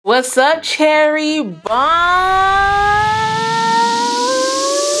What's up, Cherry Bomb?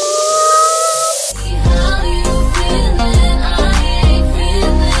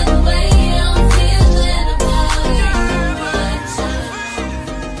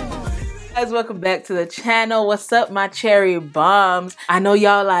 Guys, welcome back to the channel. What's up, my cherry bombs? I know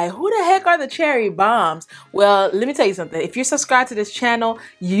y'all like, who the heck are the cherry bombs? Well, let me tell you something. If you're subscribed to this channel,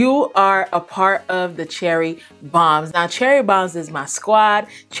 you are a part of the cherry bombs. Now, cherry bombs is my squad.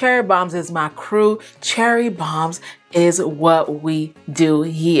 Cherry bombs is my crew. Cherry bombs is what we do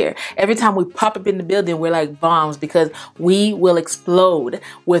here. Every time we pop up in the building, we're like bombs because we will explode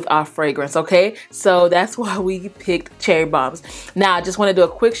with our fragrance, okay? So that's why we picked cherry bombs. Now, I just want to do a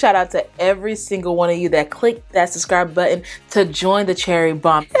quick shout out to every single one of you that clicked that subscribe button to join the cherry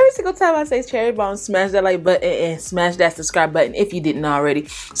bomb. Every single time I say cherry bomb, smash that like button and smash that subscribe button if you didn't already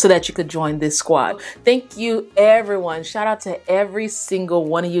so that you could join this squad. Thank you, everyone. Shout out to every single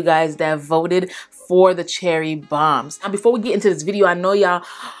one of you guys that voted for the cherry bombs. Now, before we get into this video, I know y'all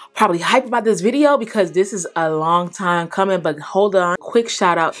probably hype about this video because this is a long time coming, but hold on, quick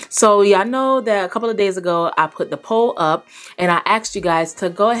shout out. So y'all know that a couple of days ago, I put the poll up and I asked you guys to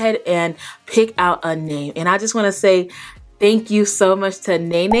go ahead and pick out a name. And I just want to say thank you so much to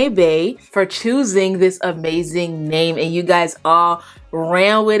Nene Bay for choosing this amazing name. And you guys all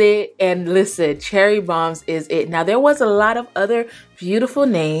ran with it. And listen, cherry bombs is it. Now, there was a lot of other beautiful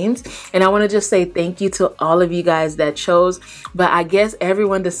names, and I want to just say thank you to all of you guys that chose, but I guess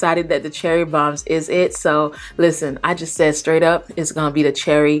everyone decided that the cherry bombs is it. So listen, I just said straight up, it's gonna be the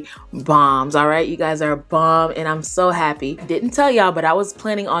cherry bombs. All right, you guys are a bomb, and I'm so happy. Didn't tell y'all, but I was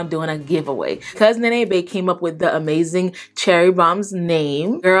planning on doing a giveaway because Nene Bay came up with the amazing cherry bombs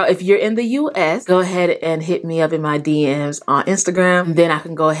name. Girl, if you're in the US, go ahead and hit me up in my DMs on Instagram. Then I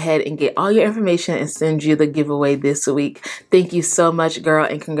can go ahead and get all your information and send you the giveaway this week. Thank you so much, girl,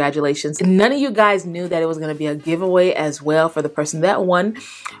 and congratulations. None of you guys knew that it was going to be a giveaway as well for the person that won,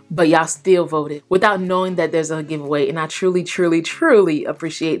 but y'all still voted without knowing that there's a giveaway, and I truly, truly, truly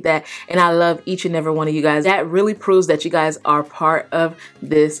appreciate that, and I love each and every one of you guys. That really proves that you guys are part of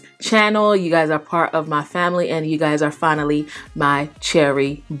this channel. You guys are part of my family, and you guys are finally my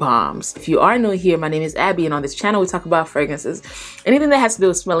cherry bombs. If you are new here, my name is Abby, and on this channel we talk about fragrances. Anything that has to do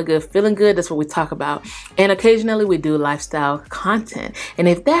with smelling good, feeling good, that's what we talk about, and occasionally we do lifestyle content. And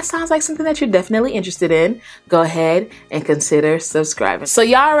if that sounds like something that you're definitely interested in, go ahead and consider subscribing. So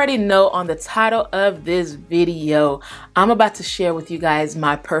y'all already know on the title of this video, I'm about to share with you guys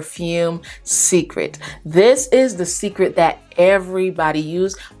my perfume secret. This is the secret that everybody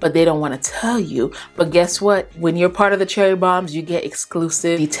use, but they don't want to tell you. But guess what? When you're part of the cherry bombs, you get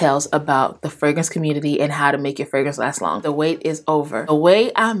exclusive details about the fragrance community and how to make your fragrance last long. The wait is over. The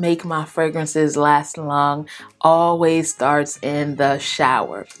way I make my fragrances last long always starts in the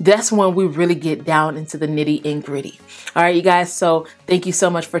shower. That's when we really get down into the nitty and gritty. All right, you guys, so thank you so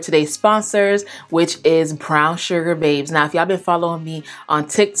much for today's sponsors, which is Brown Sugar Babes. Now, if y'all been following me on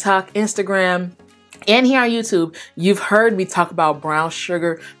TikTok, Instagram, and here on YouTube, you've heard me talk about Brown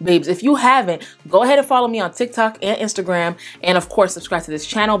Sugar Babes. If you haven't, go ahead and follow me on TikTok and Instagram, and of course subscribe to this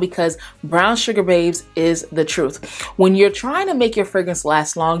channel because Brown Sugar Babes is the truth. When you're trying to make your fragrance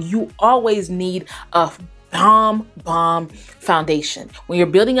last long, you always need a bomb foundation. When you're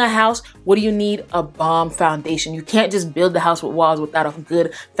building a house, what do you need? A bomb foundation. You can't just build the house with walls without a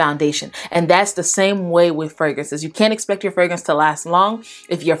good foundation. And that's the same way with fragrances. You can't expect your fragrance to last long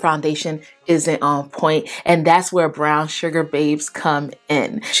if your foundation isn't on point. And that's where Brown Sugar Babes come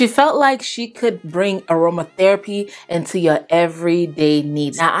in. She felt like she could bring aromatherapy into your everyday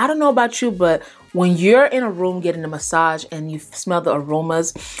needs. Now, I don't know about you, but when you're in a room getting a massage and you smell the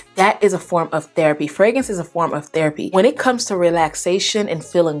aromas, that is a form of therapy. Fragrance is a form of therapy. When it comes to relaxation and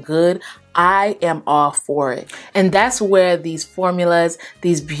feeling good, I am all for it. And that's where these formulas,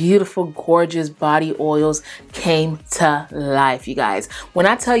 these beautiful, gorgeous body oils came to life, you guys. When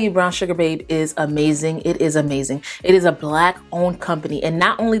I tell you Brown Sugar Babe is amazing, it is amazing. It is a Black-owned company. And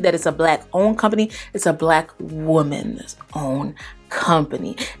not only that it's a Black-owned company, it's a Black woman's owned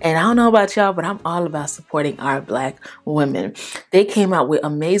company. And I don't know about y'all, but I'm all about supporting our Black women. They came out with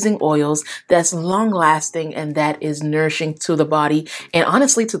amazing oils that's long lasting and that is nourishing to the body and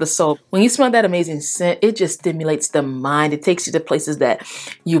honestly to the soul. When you smell that amazing scent, it just stimulates the mind. It takes you to places that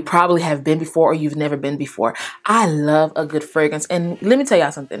you probably have been before or you've never been before. I love a good fragrance. And let me tell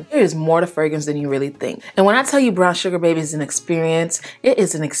y'all something. There is more to fragrance than you really think. And when I tell you Brown Sugar Babe is an experience, it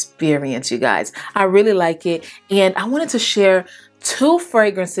is an experience, you guys. I really like it. And I wanted to share 2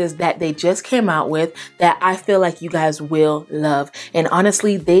 fragrances that they just came out with that I feel like you guys will love. And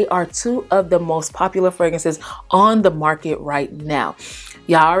honestly, they are 2 of the most popular fragrances on the market right now.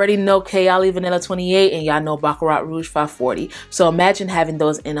 Y'all already know Gurrlll Vanilla 28 and y'all know Baccarat Rouge 540. So imagine having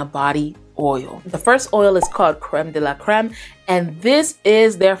those in a body oil. The first oil is called Creme de la Creme, and this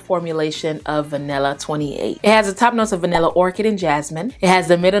is their formulation of Vanilla 28. It has the top notes of vanilla orchid and jasmine. It has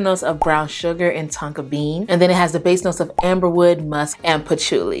the middle notes of brown sugar and tonka bean, and then it has the base notes of amberwood, musk, and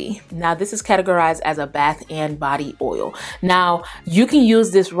patchouli. Now this is categorized as a bath and body oil. Now you can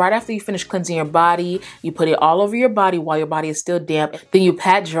use this right after you finish cleansing your body. You put it all over your body while your body is still damp. Then you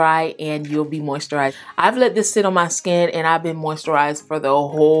pat dry and you'll be moisturized. I've let this sit on my skin and I've been moisturized for the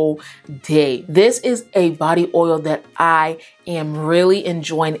whole day. This is a body oil that I am really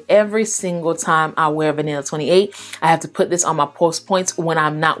enjoying every single time I wear Vanilla 28. I have to put this on my post points when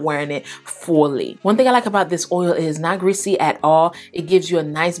I'm not wearing it fully. One thing I like about this oil is not greasy at all. It gives you a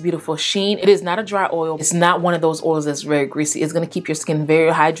nice, beautiful sheen. It is not a dry oil. It's not one of those oils that's very greasy. It's going to keep your skin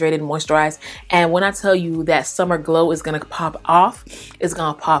very hydrated, moisturized. And when I tell you that summer glow is going to pop off, it's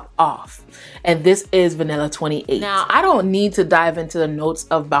going to pop off. And this is Vanilla 28. Now, I don't need to dive into the notes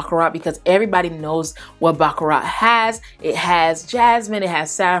of Baccarat because everybody knows what Baccarat has. It has jasmine, it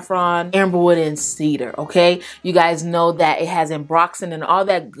has saffron, amberwood, and cedar, okay? You guys know that it has ambroxan and all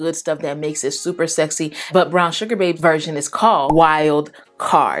that good stuff that makes it super sexy. But Brown Sugar Babe version is called Wild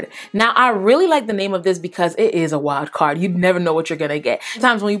Card. Now, I really like the name of this because it is a wild card. You never know what you're gonna get.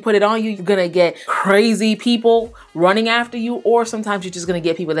 Sometimes when you put it on you, you're gonna get crazy people running after you, or sometimes you're just gonna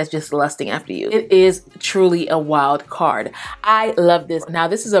get people that's just lusting after you. It is truly a wild card. I love this. Now,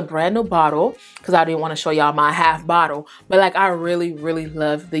 this is a brand new bottle because I didn't want to show y'all my half bottle, but like I really, really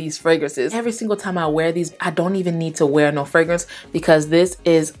love these fragrances. Every single time I wear these, I don't even need to wear no fragrance because this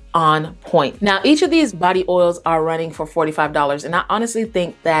is on point. Now, each of these body oils are running for $45, and I honestly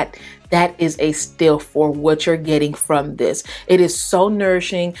think that that is a steal for what you're getting from this. It is so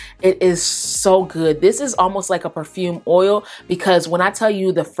nourishing. It is so good. This is almost like a perfume oil because when I tell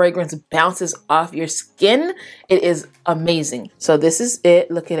you the fragrance bounces off your skin, it is amazing. So this is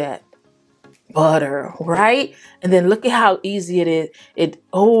it. Look at that. Butter, right? And then look at how easy it is.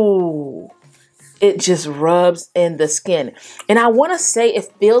 It just rubs in the skin. And I want to say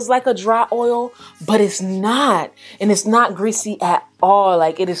it feels like a dry oil, but it's not. And it's not greasy at all.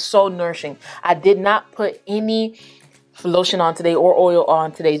 Like, it is so nourishing. I did not put any lotion on today or oil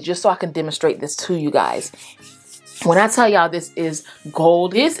on today just so I can demonstrate this to you guys. When I tell y'all this is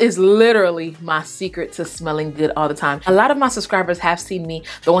gold, this is literally my secret to smelling good all the time. A lot of my subscribers have seen me,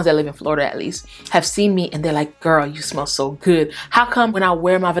 the ones that live in Florida at least, have seen me and they're like, girl, you smell so good. How come when I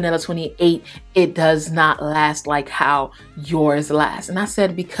wear my Vanilla 28, it does not last like how yours lasts? And I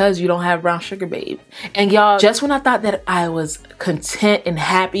said, because you don't have Brown Sugar Babe. And y'all, just when I thought that I was content and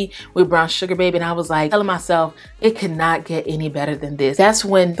happy with Brown Sugar Babe, and I was like telling myself, it could not get any better than this. That's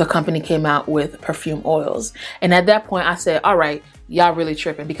when the company came out with perfume oils. And at that point I said, all right, y'all really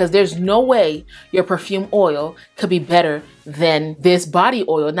tripping, because there's no way your perfume oil could be better than this body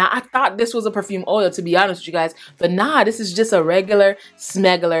oil. Now, I thought this was a perfume oil, to be honest with you guys, but nah, this is just a regular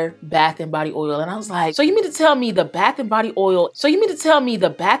smegular bath and body oil. And I was like, so you mean to tell me the bath and body oil,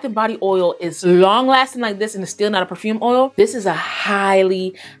 is long lasting like this and it's still not a perfume oil? This is a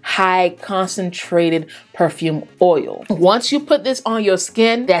highly high concentrated perfume oil. Once you put this on your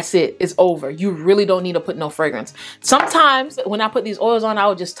skin, that's it, it's over. You really don't need to put no fragrance. Sometimes when I put these oils on, I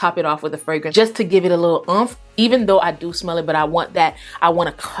would just top it off with a fragrance just to give it a little oomph, even though I do smell it, but I want a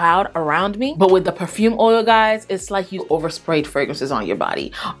cloud around me. But with the perfume oil, guys, it's like you oversprayed fragrances on your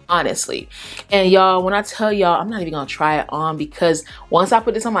body, honestly. And y'all, when I tell y'all, I'm not even gonna try it on because once I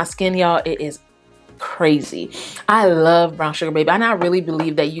put this on my skin, y'all, it is crazy. I love Brown Sugar Babe, and I really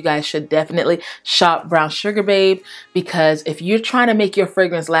believe that you guys should definitely shop Brown Sugar Babe, because if you're trying to make your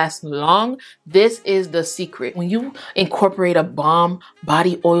fragrance last long, this is the secret. When you incorporate a bomb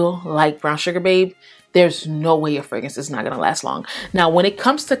body oil like Brown Sugar Babe, there's no way your fragrance is not gonna last long. Now, when it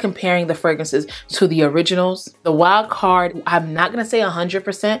comes to comparing the fragrances to the originals, the wild card, I'm not gonna say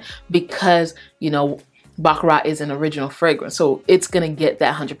 100% because, you know, Baccarat is an original fragrance, so it's gonna get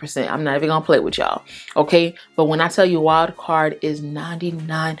that 100%. I'm not even gonna play with y'all, okay? But when I tell you wild card is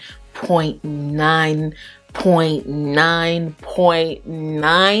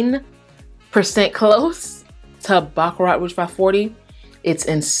 99.9% close to Baccarat Rouge 540, it's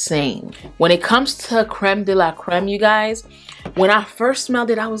insane. When it comes to Creme de la Creme, you guys, when I first smelled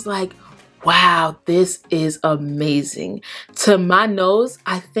it, I was like, Wow, this is amazing. To my nose,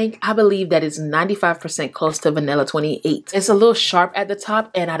 I believe that it's 95% close to Vanilla 28. It's a little sharp at the top,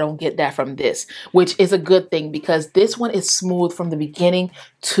 and I don't get that from this, which is a good thing because this one is smooth from the beginning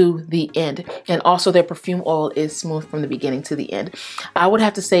to the end. And also their perfume oil is smooth from the beginning to the end. I would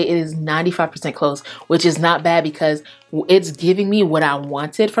have to say it is 95% close, which is not bad because it's giving me what I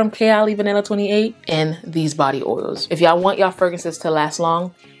wanted from Gurrlll Vanilla 28 and these body oils. If y'all want y'all fragrances to last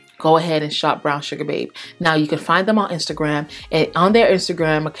long, go ahead and shop Brown Sugar Babe. Now you can find them on Instagram, and on their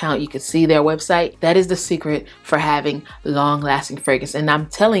Instagram account you can see their website. That is the secret for having long-lasting fragrance. And I'm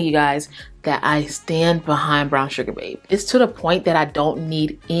telling you guys that I stand behind Brown Sugar Babe. It's to the point that I don't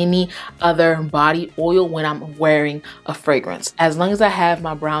need any other body oil when I'm wearing a fragrance. As long as I have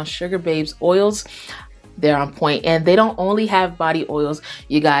my Brown Sugar Babe's oils, they're on point. And they don't only have body oils,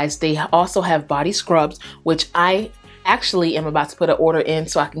 you guys, they also have body scrubs, which I actually am about to put an order in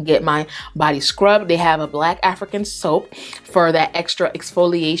so I can get my body scrub. They have a black African soap for that extra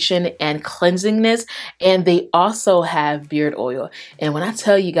exfoliation and cleansingness, and they also have beard oil. And when I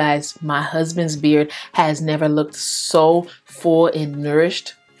tell you guys, my husband's beard has never looked so full and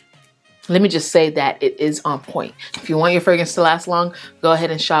nourished. Let me just say that it is on point. If you want your fragrance to last long, go ahead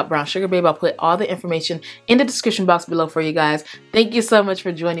and shop Brown Sugar Babe. I'll put all the information in the description box below for you guys. Thank you so much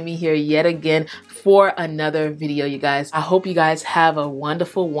for joining me here yet again for another video, you guys. I hope you guys have a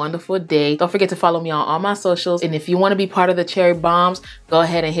wonderful, wonderful day. Don't forget to follow me on all my socials. And if you want to be part of the Cherry Bombs, go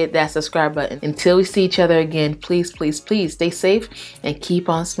ahead and hit that subscribe button. Until we see each other again, please, please, please stay safe and keep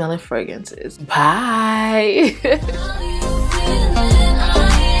on smelling fragrances. Bye.